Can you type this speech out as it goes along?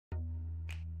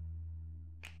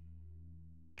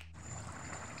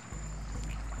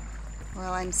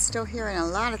Well, I'm still hearing a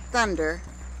lot of thunder,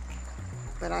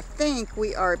 but I think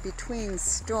we are between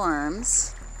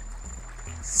storms.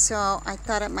 So I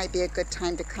thought it might be a good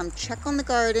time to come check on the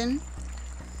garden.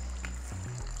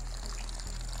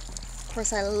 Of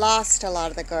course, I lost a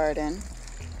lot of the garden.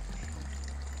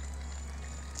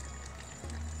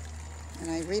 And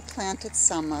I replanted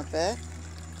some of it.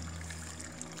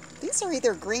 These are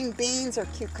either green beans or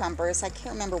cucumbers. I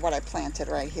can't remember what I planted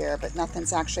right here, but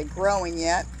nothing's actually growing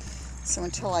yet. So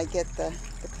until I get the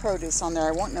produce on there,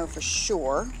 I won't know for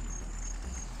sure.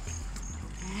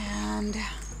 And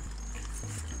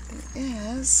there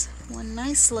is one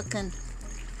nice looking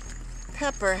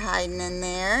pepper hiding in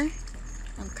there.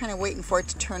 I'm kind of waiting for it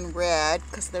to turn red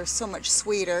because they're so much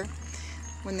sweeter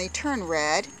when they turn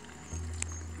red.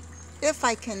 If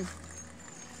I can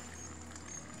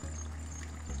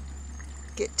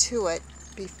get to it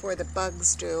before the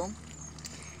bugs do.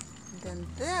 And then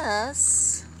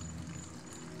this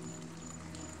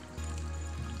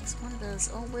is one of those,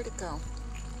 oh, where'd it go? I don't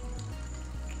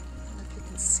know if you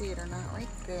can see it or not, right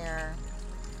there.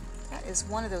 That is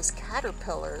one of those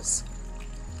caterpillars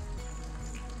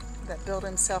that built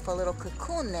himself a little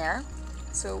cocoon there.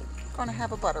 So we're going to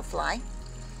have a butterfly.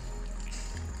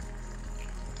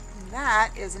 And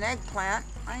that is an eggplant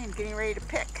I am getting ready to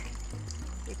pick.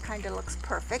 It kind of looks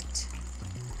perfect.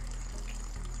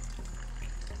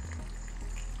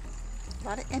 A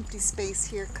lot of empty space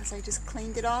here because I just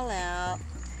cleaned it all out.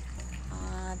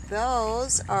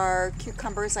 Those are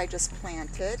cucumbers I just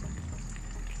planted.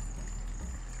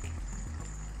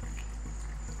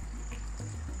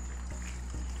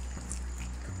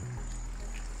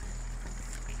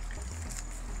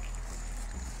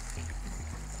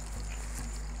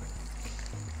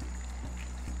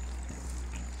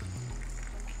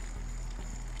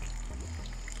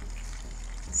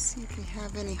 See if we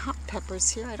have any hot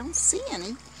peppers here. I don't see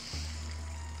any.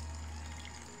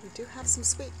 We do have some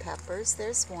sweet peppers.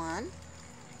 There's one.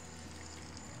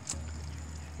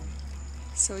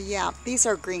 So yeah, these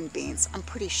are green beans, I'm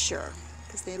pretty sure,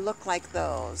 because they look like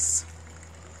those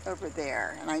over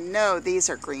there. And I know these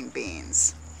are green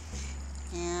beans.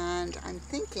 And I'm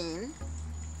thinking,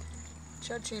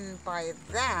 judging by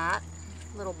that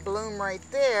little bloom right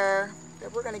there,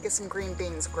 that we're going to get some green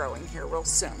beans growing here real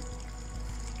soon.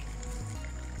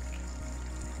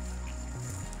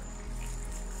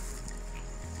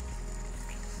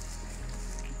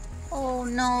 Oh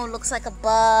no, looks like a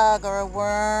bug or a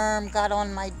worm got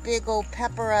on my big old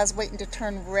pepper. I was waiting to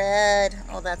turn red.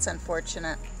 Oh, that's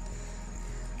unfortunate.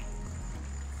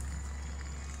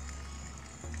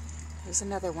 There's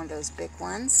another one of those big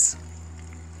ones.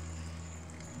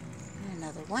 And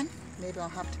another one. Maybe I'll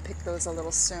have to pick those a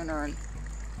little sooner and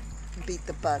beat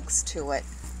the bugs to it.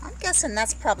 I'm guessing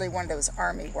that's probably one of those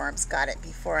army worms got it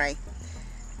before I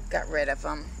got rid of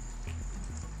them.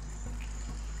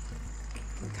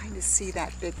 You can kind of see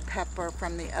that big pepper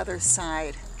from the other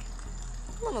side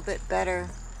a little bit better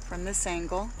from this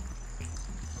angle.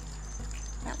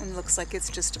 That one looks like it's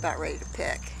just about ready to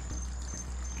pick.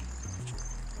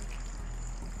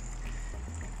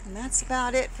 And that's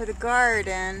about it for the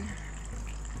garden.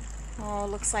 Oh,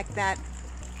 looks like that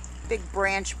big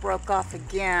branch broke off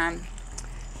again.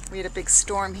 We had a big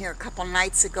storm here a couple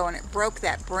nights ago and it broke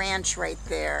that branch right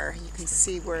there. You can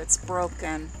see where it's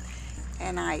broken.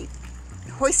 And I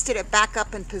hoisted it back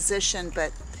up in position,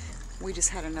 but we just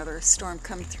had another storm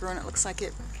come through and it looks like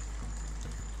it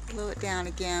blew it down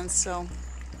again. So,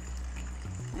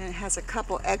 and it has a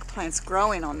couple eggplants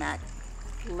growing on that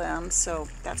limb, so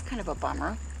that's kind of a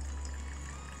bummer.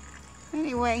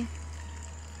 Anyway,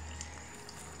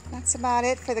 that's about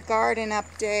it for the garden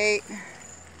update.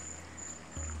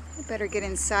 I better get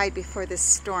inside before this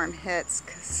storm hits,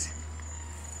 because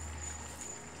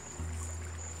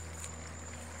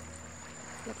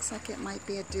looks like it might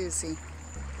be a doozy.